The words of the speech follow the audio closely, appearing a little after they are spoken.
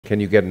can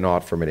you get an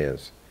ought from an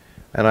is?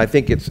 And I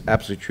think it's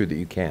absolutely true that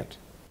you can't.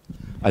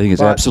 I think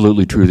it's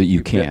absolutely true that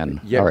you can.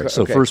 Yeah, all right,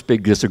 so okay. first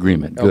big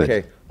disagreement. Good.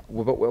 Okay,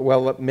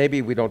 well,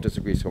 maybe we don't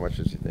disagree so much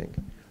as you think.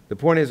 The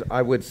point is,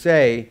 I would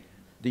say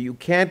that you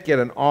can't get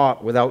an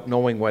ought without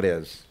knowing what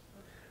is.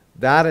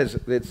 That is,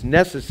 it's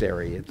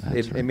necessary.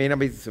 It may not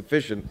be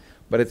sufficient,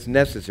 but it's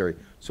necessary.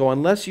 So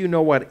unless you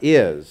know what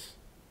is,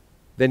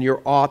 then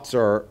your oughts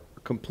are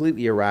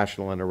completely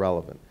irrational and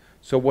irrelevant.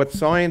 So what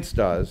science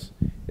does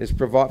is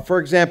provide, for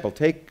example,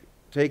 take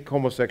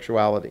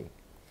homosexuality.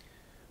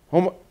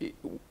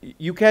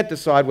 You can't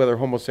decide whether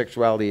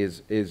homosexuality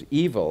is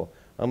evil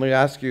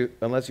unless you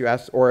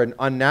ask, or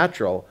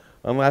unnatural,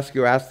 unless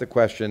you ask the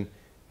question,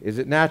 is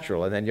it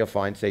natural? And then you'll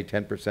find, say,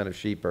 10% of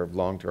sheep are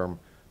long-term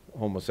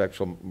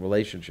homosexual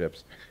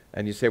relationships.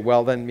 And you say,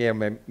 well, then,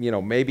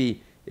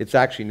 maybe it's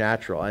actually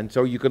natural. And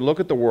so you can look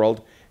at the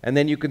world, and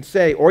then you can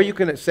say, or you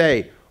can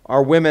say,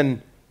 are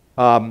women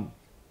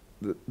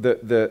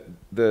the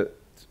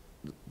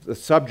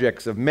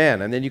subjects of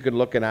men? And then you can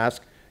look and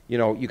ask,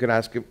 you can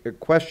ask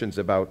questions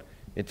about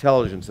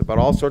intelligence, about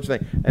all sorts of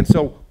things. And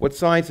so what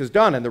science has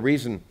done, and the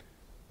reason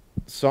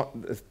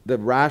the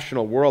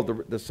rational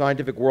world, the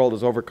scientific world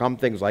has overcome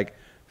things like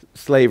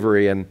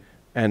slavery and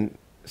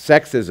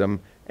sexism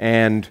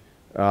and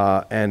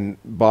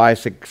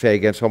bias, say,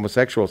 against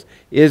homosexuals,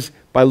 is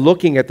by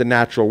looking at the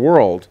natural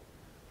world,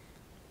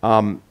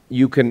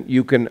 you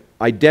can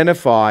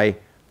identify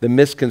the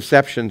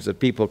misconceptions that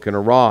people can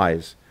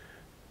arise.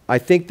 I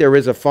think there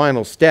is a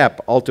final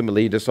step,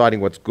 ultimately deciding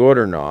what's good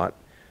or not.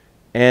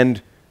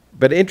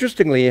 But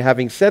interestingly,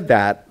 having said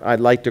that, I'd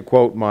like to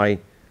quote my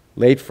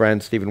late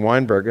friend Steven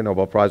Weinberg, a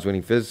Nobel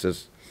Prize-winning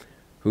physicist,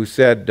 who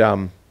said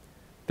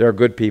there are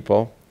good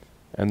people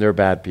and there are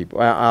bad people.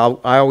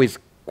 I always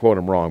quote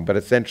him wrong, but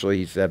essentially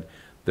he said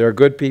there are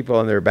good people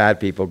and there are bad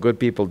people. Good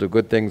people do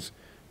good things,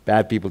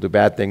 bad people do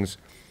bad things.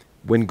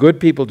 When good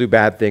people do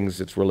bad things,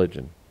 it's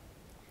religion.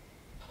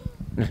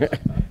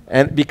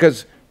 And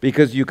because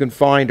you can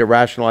find a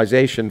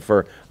rationalization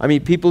for,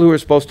 people who are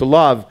supposed to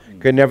love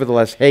can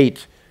nevertheless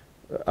hate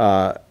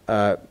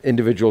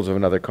individuals of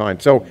another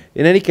kind. So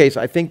in any case,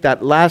 I think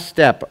that last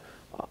step,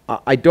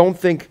 I don't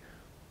think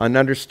an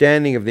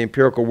understanding of the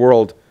empirical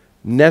world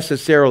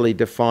necessarily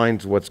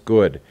defines what's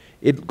good.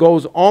 It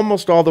goes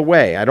almost all the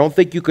way. I don't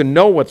think you can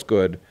know what's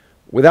good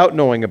without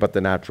knowing about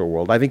the natural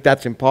world. I think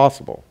that's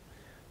impossible.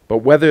 But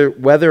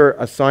whether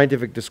a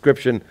scientific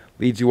description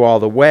leads you all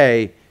the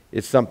way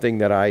is something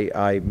that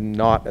I'm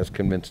not as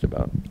convinced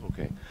about.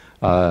 Okay.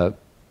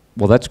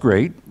 Well, that's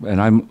great,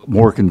 and I'm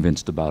more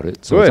convinced about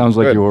it. So good, it sounds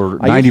like good. you're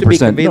 90%. I used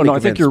to be convinced, I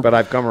think you're, but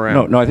I've come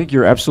around. No, I think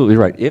you're absolutely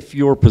right. If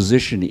your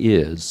position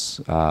is,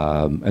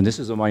 and this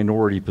is a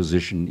minority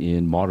position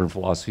in modern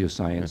philosophy of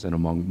science and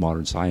among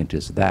modern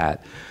scientists,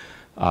 that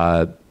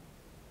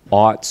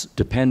oughts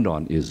depend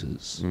on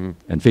ises,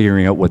 and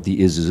figuring out what the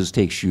ises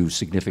takes you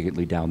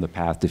significantly down the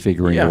path to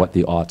figuring out what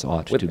the oughts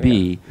ought to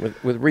be.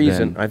 With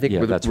reason, then, I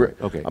think. that's right.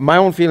 Okay. My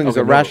own feeling is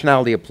that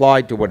rationality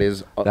applied to what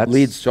is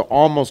leads to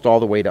almost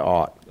all the way to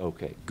ought.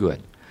 Okay, good.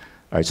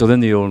 All right, so then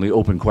the only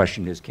open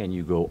question is, can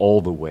you go all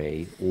the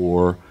way,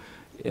 or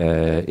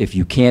if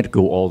you can't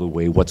go all the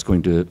way, what's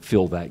going to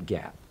fill that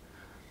gap?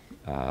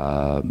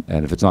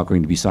 And if it's not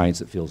going to be science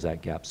that fills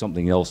that gap,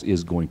 something else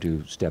is going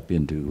to step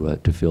into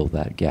to fill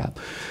that gap.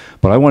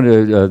 But I want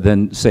to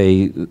then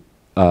say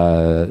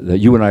that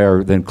you and I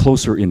are then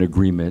closer in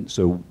agreement.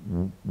 So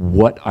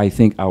what I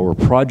think our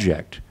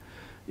project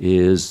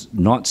is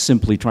not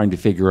simply trying to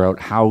figure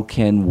out how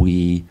can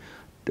we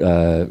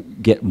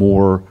get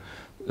more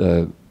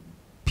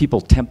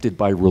people tempted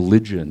by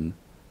religion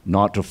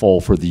not to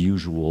fall for the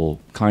usual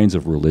kinds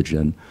of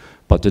religion,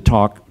 but to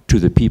talk to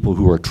the people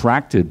who are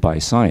attracted by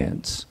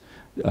science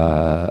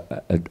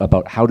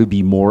about how to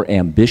be more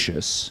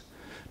ambitious,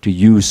 to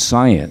use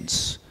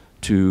science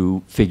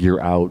to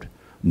figure out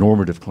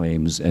normative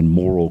claims and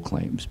moral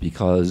claims.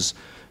 Because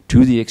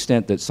to the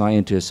extent that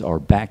scientists are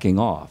backing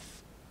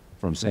off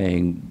from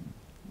saying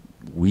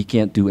we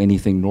can't do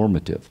anything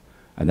normative,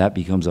 and that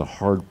becomes a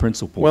hard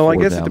principle for them. Well, I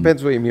guess it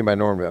depends what you mean by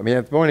normative.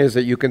 The point is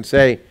that you can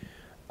say,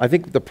 I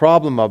think the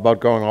problem about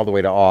going all the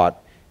way to ought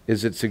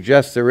is it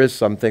suggests there is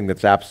something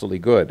that's absolutely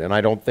good, and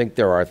I don't think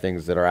there are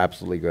things that are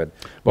absolutely good.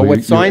 But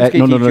what science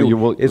can teach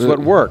you is what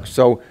works.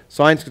 So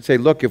science could say,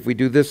 look, if we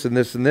do this and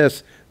this and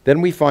this, then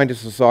we find a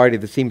society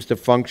that seems to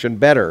function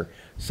better.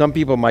 Some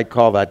people might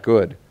call that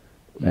good,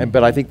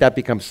 but I think that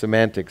becomes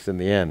semantics in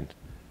the end.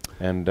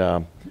 And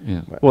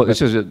well, it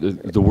says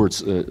the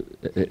words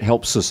it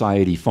helps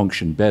society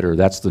function better.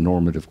 That's the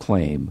normative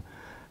claim.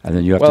 And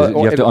then you have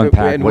to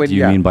unpack what do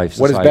you mean by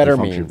society what does better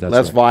function. mean? That's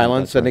less right.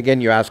 violence, and again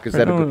you ask, is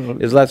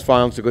less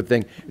violence a good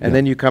thing? And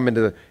then you come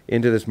into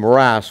this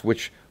morass,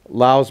 which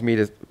allows me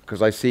to,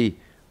 because I see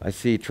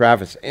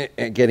Travis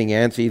getting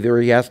antsy.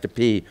 Either he has to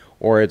pee,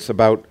 or it's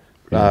about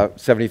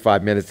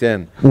 75 minutes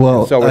in.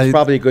 Well, so it's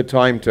probably a good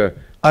time to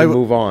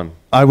move on.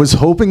 I was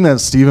hoping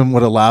that Stephen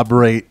would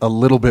elaborate a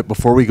little bit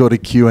before we go to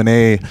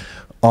Q&A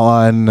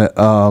on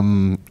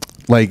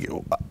like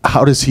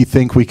how does he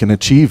think we can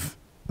achieve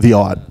the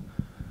ought?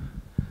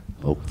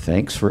 Oh,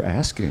 thanks for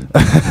asking.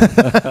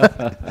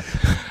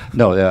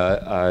 No,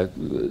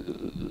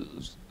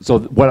 so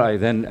what I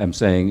then am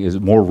saying is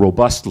more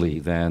robustly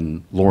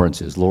than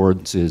Lawrence is.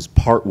 Lawrence's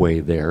partway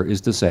there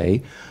is to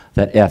say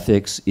that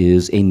ethics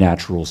is a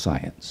natural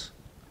science.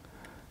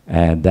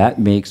 And that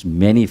makes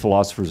many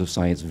philosophers of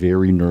science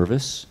very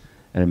nervous,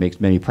 and it makes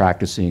many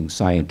practicing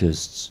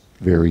scientists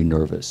very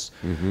nervous.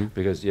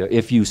 Because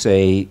if you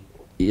say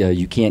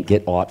you can't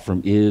get ought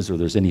from is, or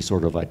there's any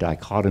sort of a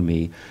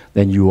dichotomy,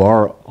 then you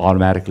are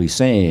automatically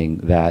saying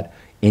that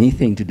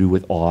anything to do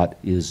with ought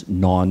is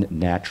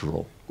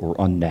non-natural or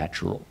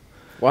unnatural.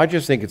 Well, I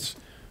just think it's.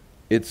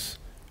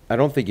 I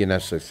don't think you're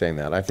necessarily saying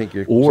that. I think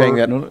you're Or- saying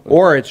that, no,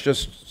 or it's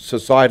just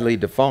societally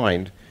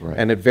defined, Right.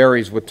 and it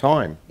varies with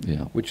time.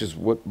 Yeah. Which is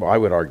what I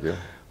would argue.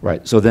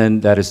 Right, so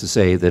then that is to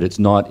say that it's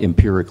not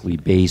empirically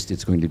based,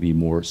 it's going to be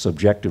more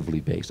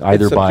subjectively based,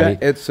 either by...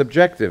 It's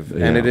subjective,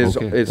 and Yeah, it is.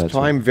 okay, It's that's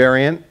time right.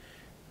 variant,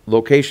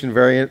 location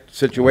variant,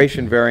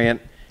 situation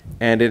variant,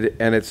 and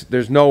it's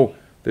there's no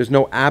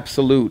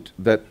absolute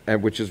that,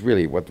 and which is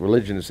really what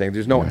religion is saying.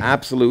 There's no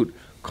absolute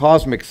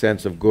cosmic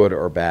sense of good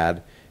or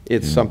bad.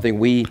 It's something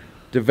we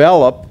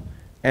develop,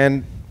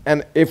 and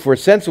if we're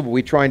sensible,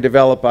 we try and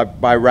develop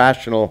by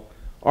rational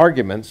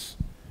arguments,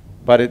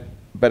 but it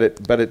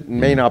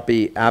may not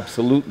be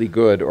absolutely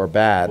good or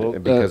bad, Well,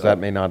 because that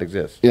may not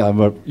exist. Yeah,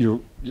 but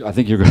I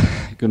think you're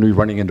going to be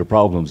running into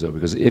problems, though,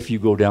 because if you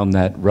go down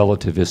that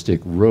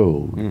relativistic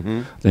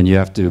road, then you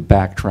have to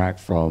backtrack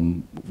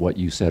from what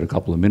you said a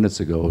couple of minutes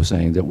ago,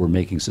 saying that we're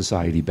making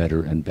society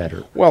better and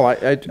better. Well,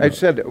 I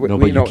said No,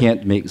 but you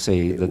can't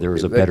say that there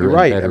is a better You're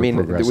right. and better I mean,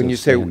 progressive when you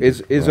say standard.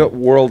 is a Right.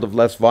 world of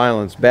less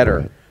violence better,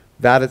 Right.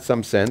 that in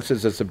some sense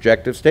is a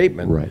subjective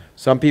statement. Right.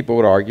 Some people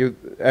would argue,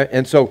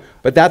 and so,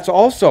 but that's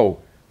also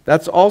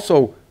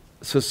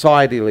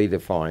societally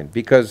defined,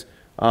 because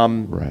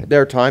Right.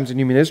 there are times in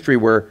human history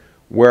where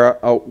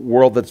a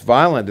world that's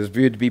violent is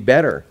viewed to be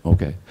better,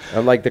 Okay.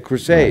 like the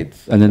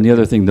Crusades. And then the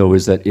other thing, though,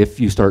 is that if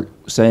you start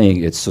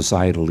saying it's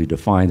societally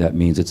defined, that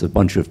means it's a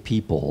bunch of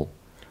people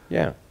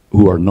Yeah.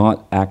 who are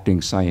not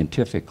acting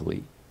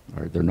scientifically,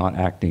 or they're not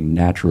acting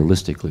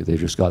naturalistically. They've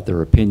just got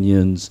their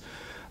opinions,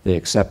 they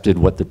accepted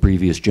what the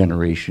previous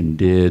generation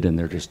did, and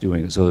they're just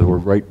doing it. So we're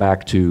right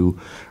back to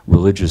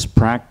religious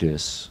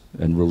practice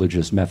and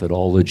religious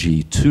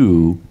methodology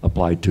too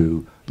applied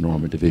to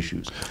normative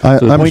issues. So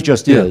the point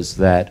just is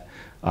that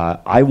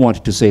I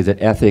want to say that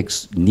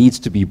ethics needs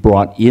to be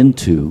brought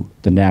into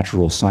the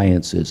natural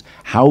sciences.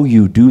 How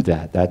you do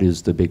that, that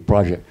is the big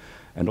project.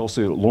 And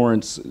also,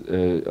 Lawrence,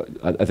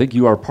 I think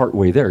you are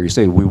partway there. You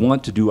say we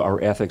want to do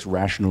our ethics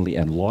rationally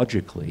and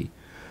logically.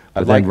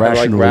 I but like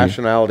then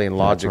rationality and That's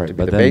logic right, to be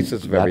but the then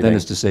basis of that everything. then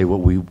is to say what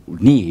we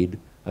need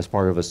as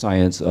part of a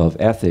science of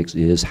ethics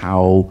is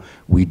how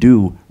we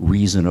do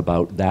reason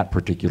about that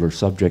particular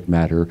subject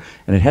matter.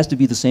 And it has to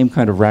be the same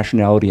kind of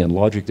rationality and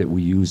logic that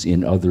we use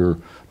in other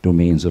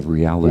domains of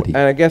reality.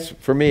 And I guess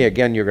for me,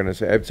 again, you're going to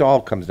say, it all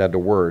comes down to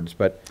words,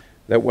 but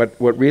that what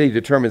really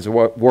determines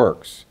what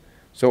works.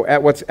 So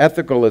what's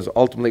ethical is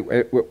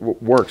ultimately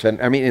works.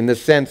 And I mean, in the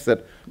sense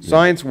that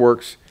science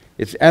works,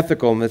 it's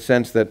ethical in the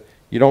sense that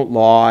you don't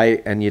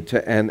lie, and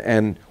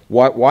and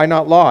why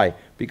not lie?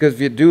 Because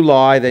if you do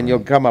lie, then you'll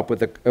come up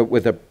with a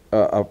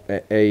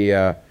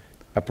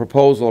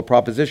proposal, a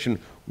proposition,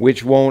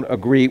 which won't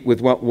agree with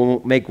what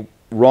will make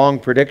wrong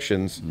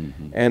predictions,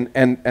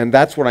 and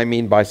that's what I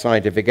mean by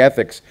scientific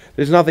ethics.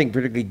 There's nothing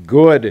particularly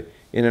good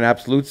in an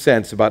absolute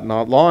sense about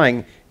not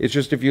lying. It's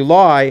just if you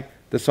lie,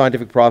 the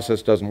scientific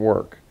process doesn't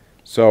work.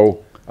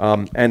 So,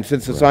 and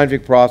since the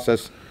scientific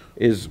process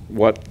is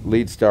what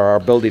leads to our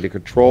ability to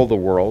control the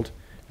world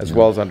as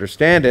well as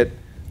understand it,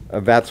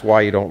 that's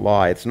why you don't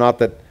lie. It's not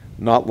that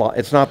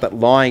it's not that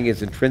lying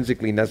is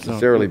intrinsically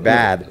necessarily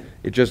bad.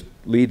 It just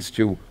leads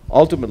to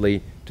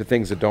ultimately to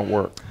things that don't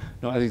work.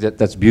 No, I think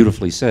that's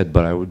beautifully said,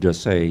 but I would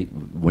just say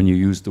when you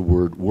use the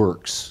word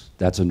works,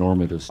 that's a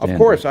normative standard. Of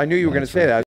course, I knew you were going to That's say right. that.